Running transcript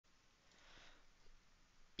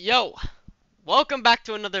Yo, welcome back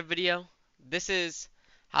to another video. This is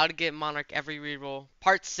how to get Monarch every reroll,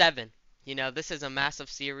 part 7. This is a massive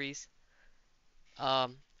series.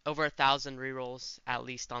 Over 1,000 rerolls at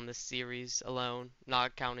least on this series alone,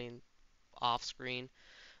 not counting off screen.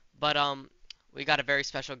 But we got a very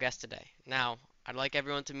special guest today. Now, I'd like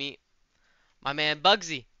everyone to meet my man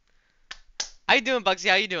Buzgy. How you doing, Buzzy?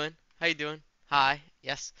 How you doing? How you doing? Hi.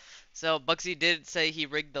 Yes. So Bugsy did say he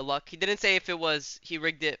rigged the luck. He didn't say if it was he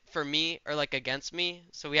rigged it for me or like against me.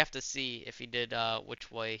 So we have to see if he did which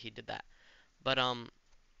way he did that. But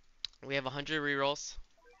we have 100 rerolls.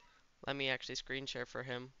 Let me actually screen share for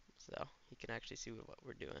him so he can actually see what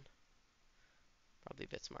we're doing. Probably a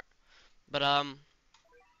bit smart. But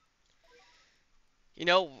you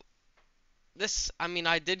know,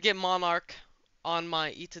 I did get Monarch on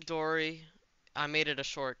my Itadori. I made it a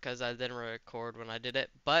short because I didn't record when I did it,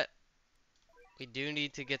 but we do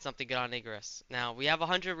need to get something good on Igris. Now, we have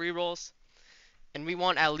 100 rerolls, and we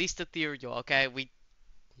want at least Ethereal, okay?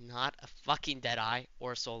 Not a fucking Deadeye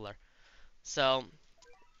or Solar. So,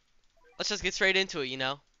 let's just get straight into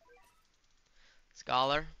it.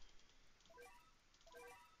 Scholar.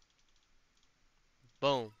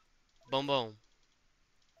 Boom. Boom, boom.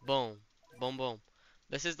 Boom. Boom, boom.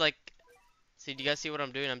 This is like, see, do you guys see what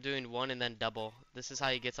I'm doing? I'm doing one and then double. This is how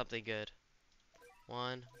you get something good.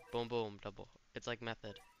 One, boom, boom, double. It's like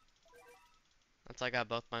method. Once I got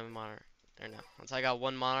both my Monarch. There now. Once I got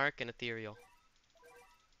one Monarch and Ethereal.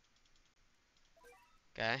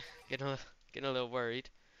 Okay, getting a little worried.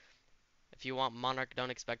 If you want Monarch,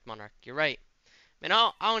 don't expect Monarch. You're right. Man,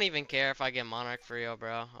 I don't even care if I get Monarch for real,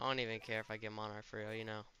 bro. I don't even care if I get Monarch for real.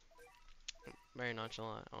 Very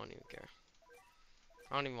nonchalant. I don't even care.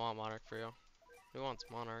 I don't even want Monarch for real. Who wants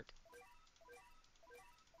Monarch?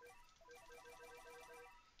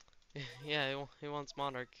 Yeah, who wants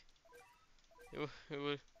Monarch? Who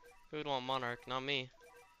would want Monarch? Not me.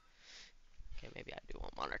 Okay, maybe I do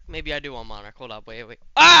want Monarch. Maybe I do want Monarch. Hold up, wait.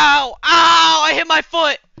 Ow! Ow! I hit my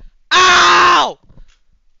foot! Ow!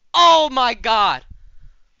 Oh my god!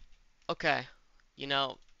 Okay,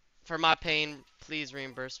 for my pain, please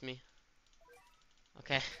reimburse me.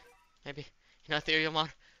 Okay, maybe, Ethereal Mon.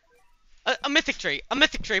 A mythic trait! A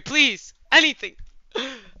mythic trait, please! Anything!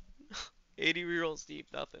 80 rerolls deep,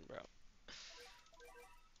 nothing, bro.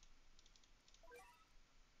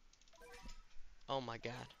 Oh my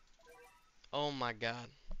god. Oh my god.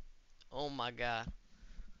 Oh my god.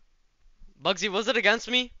 Bugsy, was it against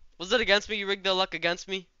me? Was it against me? You rigged the luck against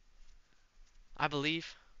me? I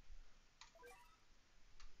believe.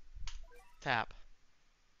 Tap.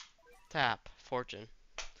 Tap. Fortune.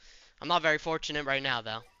 I'm not very fortunate right now,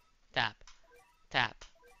 though. Tap. Tap.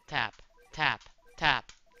 Tap. Tap.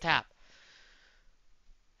 Tap. Tap.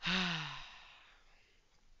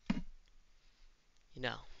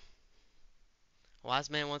 A wise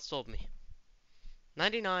man once told me,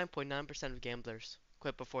 99.9% of gamblers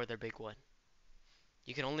quit before their big win.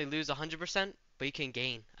 You can only lose 100%, but you can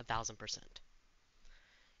gain 1,000%.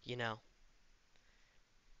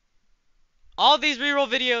 All these reroll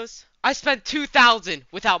videos, I spent 2,000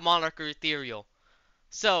 without Monarch or Ethereal.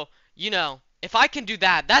 So, if I can do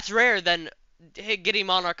that, that's rarer than getting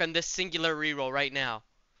Monarch on this singular reroll right now.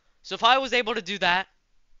 So if I was able to do that,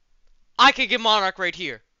 I could get Monarch right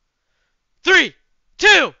here. 3,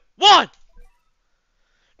 2, 1.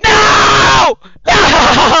 No!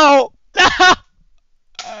 No! No!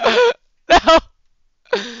 No!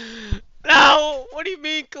 No! What do you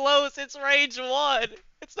mean close? It's range 1.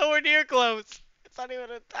 It's nowhere near close. It's not even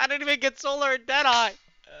I didn't even get Solar and Deadeye.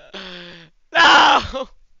 No!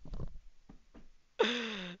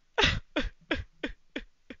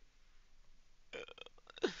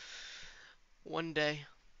 One day.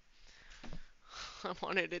 I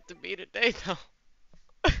wanted it to be today, though.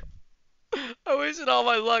 I wasted all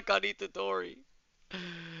my luck on Itadori.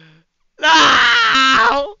 No!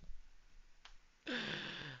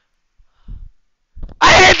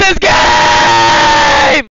 I hate this game!